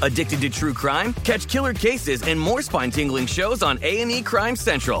love. Addicted to true crime? Catch killer cases and more spine-tingling shows on A&E Crime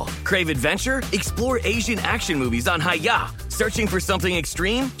Central. Crave adventure? Explore Asian action movies on Hi-YAH. Searching for something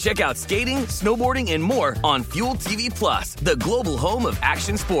extreme? Check out skating, snowboarding, and more on Fuel TV Plus, the global home of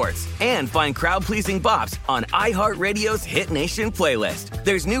action sports. And find crowd-pleasing bops on iHeartRadio's Hit Nation playlist.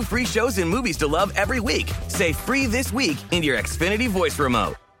 There's new free shows and movies to love every week. Say free this week in your Xfinity voice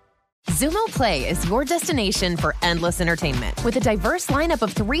remote. Xumo Play is your destination for endless entertainment. With a diverse lineup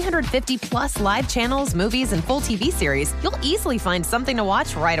of 350-plus live channels, movies, and full TV series, you'll easily find something to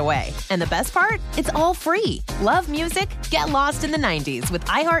watch right away. And the best part? It's all free. Love music? Get lost in the 90s with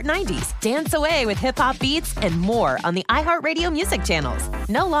iHeart 90s, dance away with hip-hop beats, and more on the iHeartRadio music channels.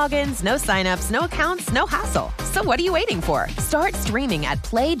 No logins, no signups, no accounts, no hassle. So what are you waiting for? Start streaming at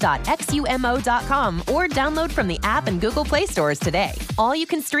play.xumo.com or download from the app and Google Play stores today. All you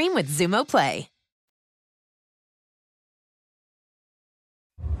can stream with Xumo Play.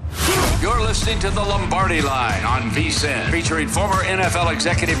 You're listening to the Lombardi Line on VSiN, featuring former NFL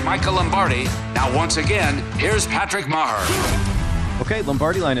executive Michael Lombardi. Now, once again, here's Patrick Maher. Okay,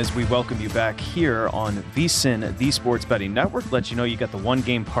 Lombardi Line, as we welcome you back here on VSiN, the Sports Betting Network, let you know you got the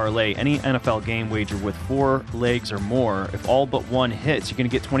one-game parlay, any NFL game wager with 4 legs or more. If all but one hits, you're going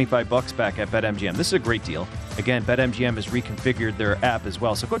to get $25 back at BetMGM. This is a great deal. Again, BetMGM has reconfigured their app as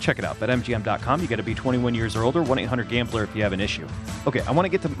well, so go check it out, BetMGM.com. You got to be 21 years or older, 1-800-GAMBLER if you have an issue. Okay, I want to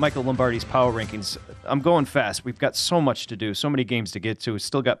get to Michael Lombardi's power rankings. I'm going fast. We've got so much to do, so many games to get to.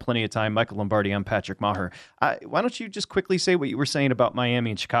 Still got plenty of time. Michael Lombardi, I'm Patrick Maher. Why don't you just quickly say what you were saying about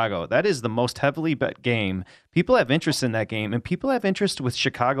Miami and Chicago? That is the most heavily bet game. People have interest in that game, and people have interest with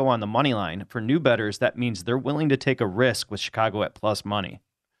Chicago on the money line. For new bettors, that means they're willing to take a risk with Chicago at plus money.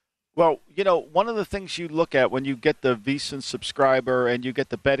 Well, one of the things you look at when you get the VSiN subscriber and you get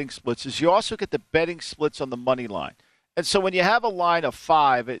the betting splits is you also get the betting splits on the money line. And so when you have a line of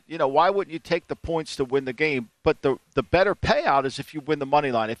 5, why wouldn't you take the points to win the game? But the better payout is if you win the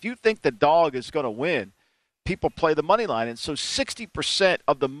money line. If you think the dog is going to win, people play the money line. And so 60%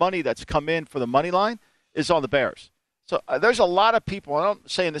 of the money that's come in for the money line is on the Bears. So there's a lot of people, and I'm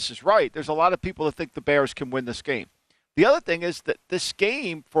not saying this is right, there's a lot of people that think the Bears can win this game. The other thing is that this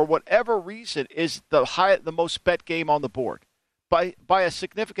game, for whatever reason, is the most bet game on the board by a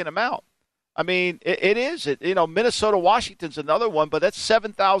significant amount. I mean, it is. Minnesota-Washington's another one, but that's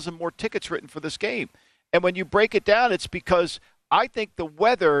 7,000 more tickets written for this game. And when you break it down, it's because I think the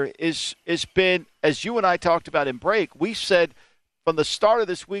weather has been, as you and I talked about in break, we said from the start of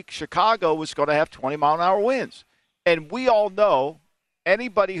this week, Chicago was going to have 20-mile-an-hour winds. And we all know,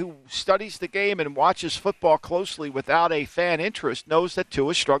 anybody who studies the game and watches football closely without a fan interest knows that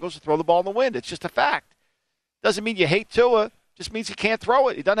Tua struggles to throw the ball in the wind. It's just a fact. Doesn't mean you hate Tua. Just means he can't throw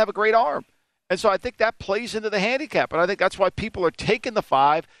it. He doesn't have a great arm. And so I think that plays into the handicap. And I think that's why people are taking the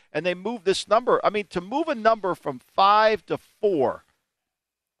 5 and they move this number. I mean, to move a number from 5 to 4,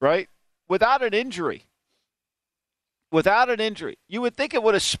 right, without an injury, you would think it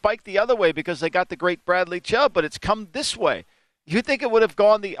would have spiked the other way because they got the great Bradley Chubb, but it's come this way. You'd think it would have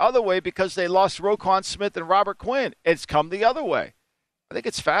gone the other way because they lost Roquan Smith and Robert Quinn. It's come the other way. I think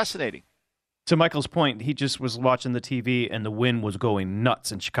it's fascinating. To Michael's point, he just was watching the TV and the wind was going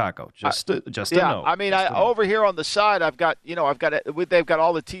nuts in Chicago. Just a note. I mean, over here on the side, they've got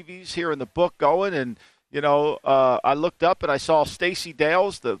all the TVs here in the book going, and I looked up and I saw Stacey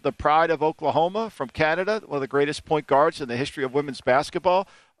Dales, the pride of Oklahoma from Canada, one of the greatest point guards in the history of women's basketball.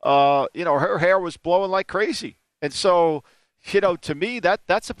 Her hair was blowing like crazy, and so. To me,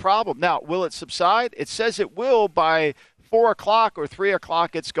 that's a problem. Now, will it subside? It says it will by 4 o'clock or 3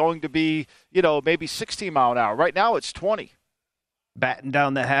 o'clock. It's going to be, maybe 16 mile an hour. Right now, it's 20. Batten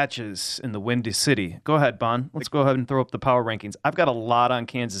down the hatches in the Windy City. Go ahead, Bon. Let's go ahead and throw up the power rankings. I've got a lot on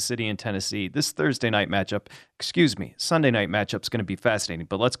Kansas City and Tennessee. This Sunday night matchup is going to be fascinating,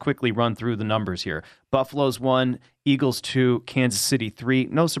 but let's quickly run through the numbers here. Buffalo's 1, Eagles 2, Kansas City 3.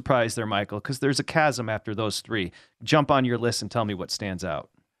 No surprise there, Michael, because there's a chasm after those 3. Jump on your list and tell me what stands out.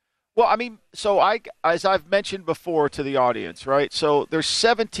 Well, I mean, as I've mentioned before to the audience, right? So there's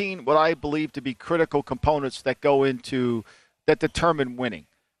 17 what I believe to be critical components that go into that determine winning.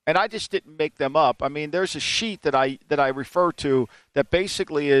 And I just didn't make them up. I mean, there's a sheet that I refer to that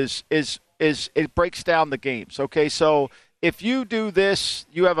basically is it breaks down the games. Okay, so if you do this,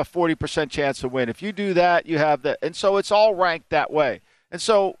 you have a 40% chance to win. If you do that, you have that. And so it's all ranked that way. And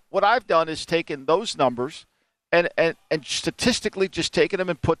so what I've done is taken those numbers and statistically just taken them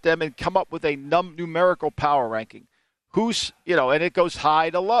and put them and come up with a numerical power ranking. And it goes high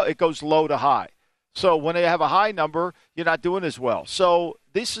to low. It goes low to high. So when they have a high number, you're not doing as well. So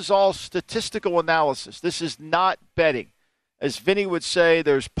this is all statistical analysis. This is not betting. As Vinny would say,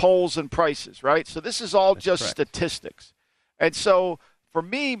 there's polls and prices, right? So this is all just statistics. And so for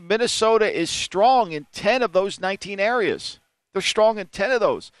me, Minnesota is strong in 10 of those 19 areas. They're strong in 10 of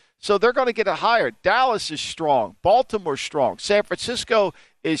those. So they're going to get it higher. Dallas is strong. Baltimore's strong. San Francisco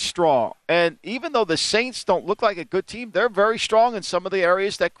is strong. And even though the Saints don't look like a good team, they're very strong in some of the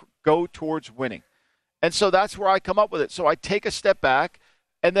areas that go towards winning. And so that's where I come up with it. So I take a step back,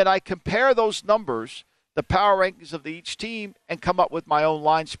 And then I compare those numbers, the power rankings of each team, and come up with my own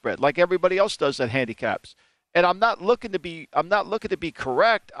line spread, like everybody else does at handicaps. And I'm not looking to be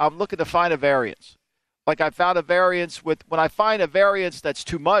correct. I'm looking to find a variance. Like I found a variance when I find a variance that's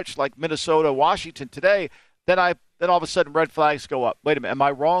too much, like Minnesota, Washington today, then all of a sudden red flags go up. Wait a minute, am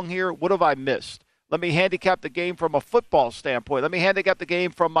I wrong here? What have I missed? Let me handicap the game from a football standpoint. Let me handicap the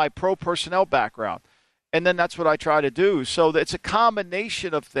game from my pro personnel background. And then that's what I try to do. So it's a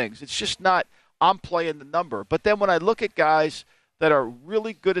combination of things. It's just not I'm playing the number. But then when I look at guys that are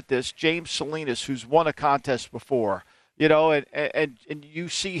really good at this, James Salinas, who's won a contest before, and you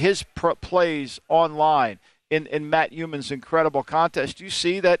see his plays online in Matt Human's incredible contest, you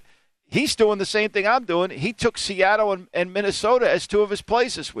see that he's doing the same thing I'm doing. He took Seattle and Minnesota as two of his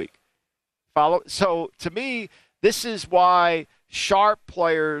plays this week. So to me, this is why sharp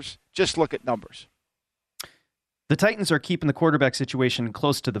players just look at numbers. The Titans are keeping the quarterback situation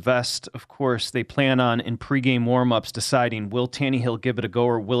close to the vest. Of course, they plan on, in pregame warmups, deciding, will Tannehill give it a go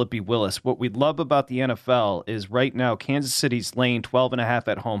or will it be Willis? What we love about the NFL is right now, Kansas City's laying 12.5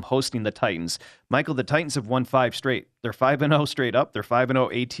 at home, hosting the Titans. Michael, the Titans have won 5 straight. They're 5-0 straight up. They're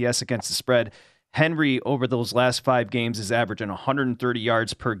 5-0 ATS against the spread. Henry, over those last 5 games, is averaging 130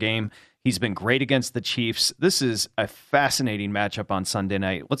 yards per game. He's been great against the Chiefs. This is a fascinating matchup on Sunday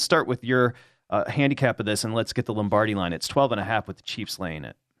night. Let's start with your handicap of this, and let's get the Lombardi line. It's 12.5 with the Chiefs laying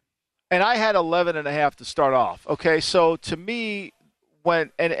it. And I had 11.5 to start off. Okay, so to me,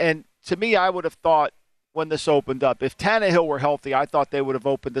 I would have thought when this opened up, if Tannehill were healthy, I thought they would have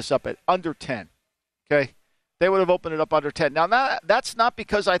opened this up at under 10. Okay, they would have opened it up under 10. Now that's not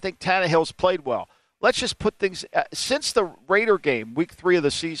because I think Tannehill's played well. Let's just put things since the Raider game, week 3 of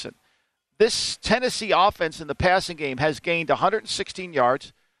the season. This Tennessee offense in the passing game has gained 116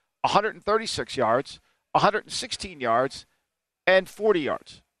 yards. 136 yards, 116 yards, and 40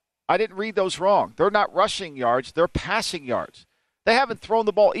 yards. I didn't read those wrong. They're not rushing yards. They're passing yards. They haven't thrown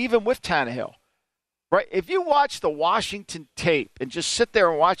the ball even with Tannehill. Right? If you watch the Washington tape and just sit there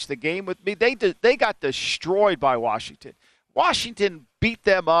and watch the game with me, they got destroyed by Washington. Washington beat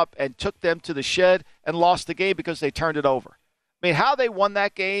them up and took them to the shed and lost the game because they turned it over. I mean, how they won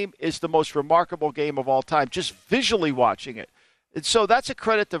that game is the most remarkable game of all time, just visually watching it. And so that's a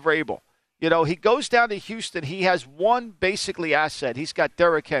credit to Vrabel. He goes down to Houston. He has one basically asset. He's got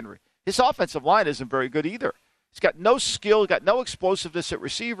Derrick Henry. His offensive line isn't very good either. He's got no skill, got no explosiveness at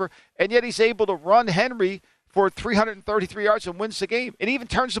receiver, and yet he's able to run Henry for 333 yards and wins the game, and even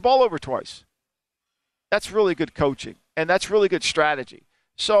turns the ball over twice. That's really good coaching, and that's really good strategy.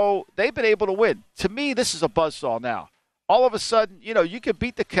 So they've been able to win. To me, this is a buzzsaw now. All of a sudden, you can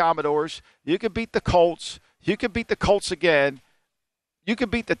beat the Commodores, you can beat the Colts, you can beat the Colts again, you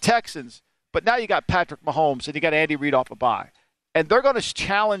can beat the Texans, but now you got Patrick Mahomes and you got Andy Reid off a bye. And they're going to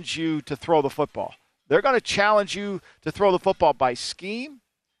challenge you to throw the football. They're going to challenge you to throw the football by scheme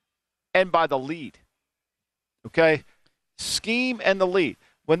and by the lead. Okay? Scheme and the lead.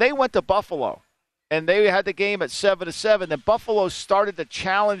 When they went to Buffalo and they had the game at 7-7, then Buffalo started to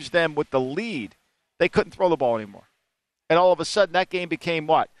challenge them with the lead. They couldn't throw the ball anymore. And all of a sudden that game became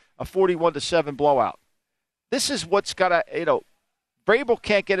what? A 41-7 blowout. This is what's got to, Vrabel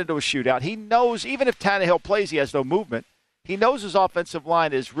can't get into a shootout. He knows, even if Tannehill plays, he has no movement. He knows his offensive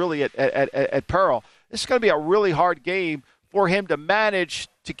line is really at peril. This is going to be a really hard game for him to manage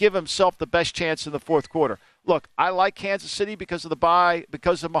to give himself the best chance in the fourth quarter. Look, I like Kansas City because of the bye,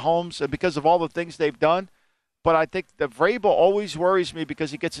 because of Mahomes, and because of all the things they've done. But I think that Vrabel always worries me because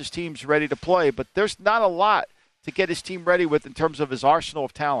he gets his teams ready to play. But there's not a lot to get his team ready with in terms of his arsenal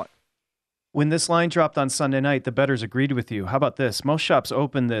of talent. When this line dropped on Sunday night, the bettors agreed with you. How about this? Most shops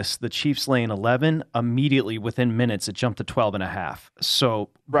opened the Chiefs laying 11. Immediately within minutes, it jumped to 12.5. So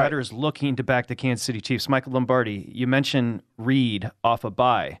bettors looking to back the Kansas City Chiefs. Michael Lombardi, you mentioned Reid off a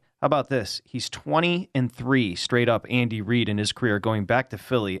bye. How about this? He's 20-3 straight up Andy Reid in his career going back to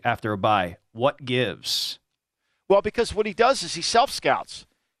Philly after a bye. What gives? Well, because what he does is he self-scouts.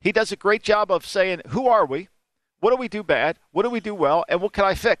 He does a great job of saying, who are we? What do we do bad? What do we do well? And what can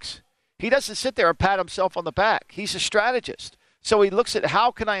I fix? He doesn't sit there and pat himself on the back. He's a strategist. So he looks at how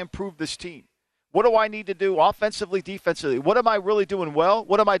can I improve this team? What do I need to do offensively, defensively? What am I really doing well?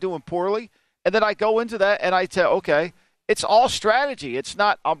 What am I doing poorly? And then I go into that and I say, okay, it's all strategy. It's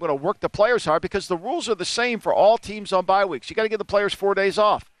not I'm going to work the players hard because the rules are the same for all teams on bye weeks. You got to give the players 4 days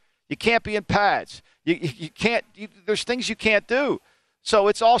off. You can't be in pads. You can't. There's things you can't do. So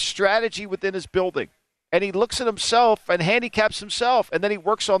it's all strategy within his building. And he looks at himself and handicaps himself, and then he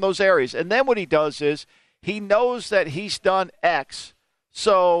works on those areas. And then what he does is he knows that he's done X.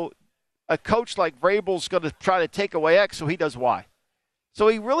 So a coach like Vrabel's going to try to take away X, so he does Y.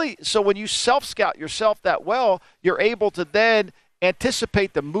 So when you self-scout yourself that well, you're able to then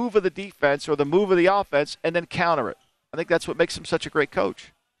anticipate the move of the defense or the move of the offense and then counter it. I think that's what makes him such a great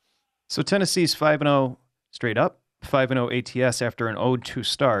coach. So Tennessee's 5-0 straight up, 5-0 ATS after an 0-2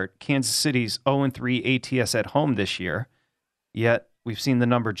 start. Kansas City's 0-3 ATS at home this year. Yet we've seen the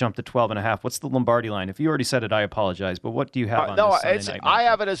number jump to 12.5. What's the Lombardi line? If you already said it, I apologize. But what do you have on this Sunday night? I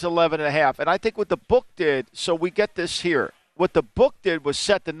have it as 11.5. And I think what the book did, so we get this here. What the book did was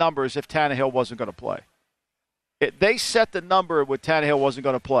set the numbers if Tannehill wasn't going to play. They set the number when Tannehill wasn't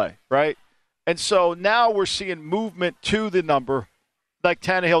going to play, right? And so now we're seeing movement to the number like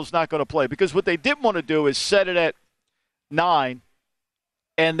Tannehill's not going to play. Because what they didn't want to do is set it at 9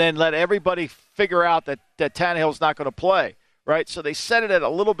 and then let everybody figure out that Tannehill's not going to play, right? So they set it at a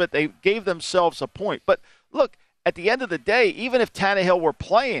little bit. They gave themselves a point. But look, at the end of the day, even if Tannehill were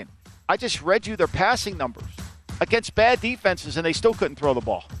playing, I just read you their passing numbers against bad defenses, and they still couldn't throw the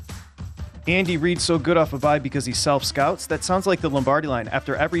ball. Andy Reid's so good off a bye because he self-scouts. That sounds like the Lombardi line.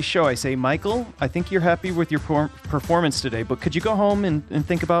 After every show, I say, Michael, I think you're happy with your performance today, but could you go home and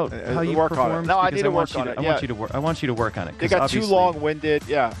think about how you work performed? on it. No, I need to work on it. I want you to work on it. They got too long-winded.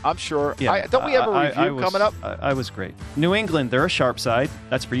 Yeah, I'm sure. Yeah, don't we have a review coming up? I was great. New England, they're a sharp side.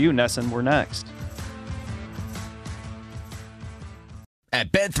 That's for you, Nesson. We're next.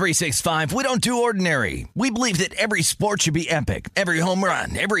 At Bet365, we don't do ordinary. We believe that every sport should be epic. Every home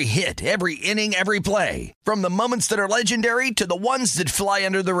run, every hit, every inning, every play. From the moments that are legendary to the ones that fly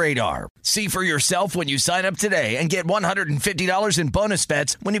under the radar. See for yourself when you sign up today and get $150 in bonus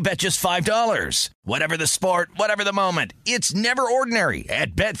bets when you bet just $5. Whatever the sport, whatever the moment, it's never ordinary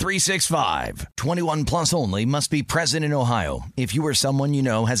at Bet365. 21 plus only. Must be present in Ohio. If you or someone you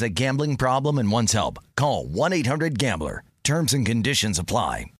know has a gambling problem and wants help, call 1-800-GAMBLER. Terms and conditions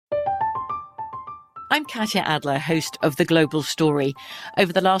apply. I'm Katya Adler, host of The Global Story.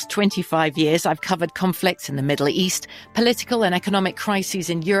 Over the last 25 years, I've covered conflicts in the Middle East, political and economic crises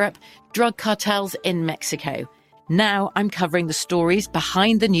in Europe, drug cartels in Mexico. Now I'm covering the stories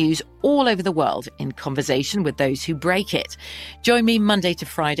behind the news all over the world in conversation with those who break it. Join me Monday to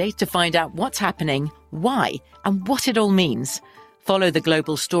Friday to find out what's happening, why, and what it all means. Follow The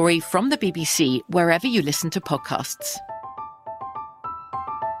Global Story from the BBC wherever you listen to podcasts.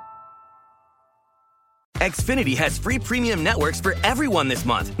 Xfinity has free premium networks for everyone this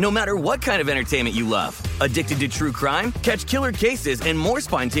month, no matter what kind of entertainment you love. Addicted to true crime? Catch killer cases and more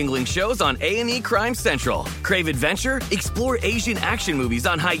spine-tingling shows on A&E Crime Central. Crave adventure? Explore Asian action movies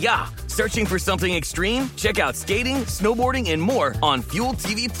on Hi-YAH. Searching for something extreme? Check out skating, snowboarding, and more on Fuel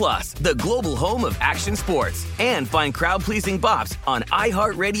TV Plus, the global home of action sports. And find crowd-pleasing bops on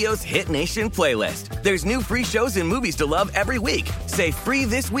iHeartRadio's Hit Nation playlist. There's new free shows and movies to love every week. Say free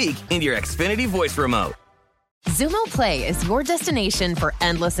this week in your Xfinity voice remote. Xumo Play is your destination for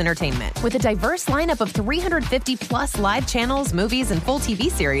endless entertainment. With a diverse lineup of 350-plus live channels, movies, and full TV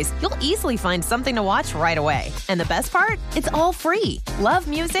series, you'll easily find something to watch right away. And the best part? It's all free. Love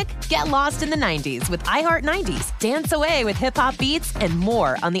music? Get lost in the 90s with iHeart 90s, dance away with hip-hop beats, and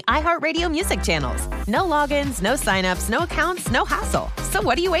more on the iHeartRadio music channels. No logins, no signups, no accounts, no hassle. So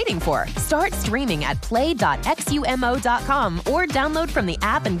what are you waiting for? Start streaming at play.xumo.com or download from the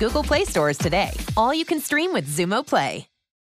app and Google Play stores today. All you can stream with Xumo Play.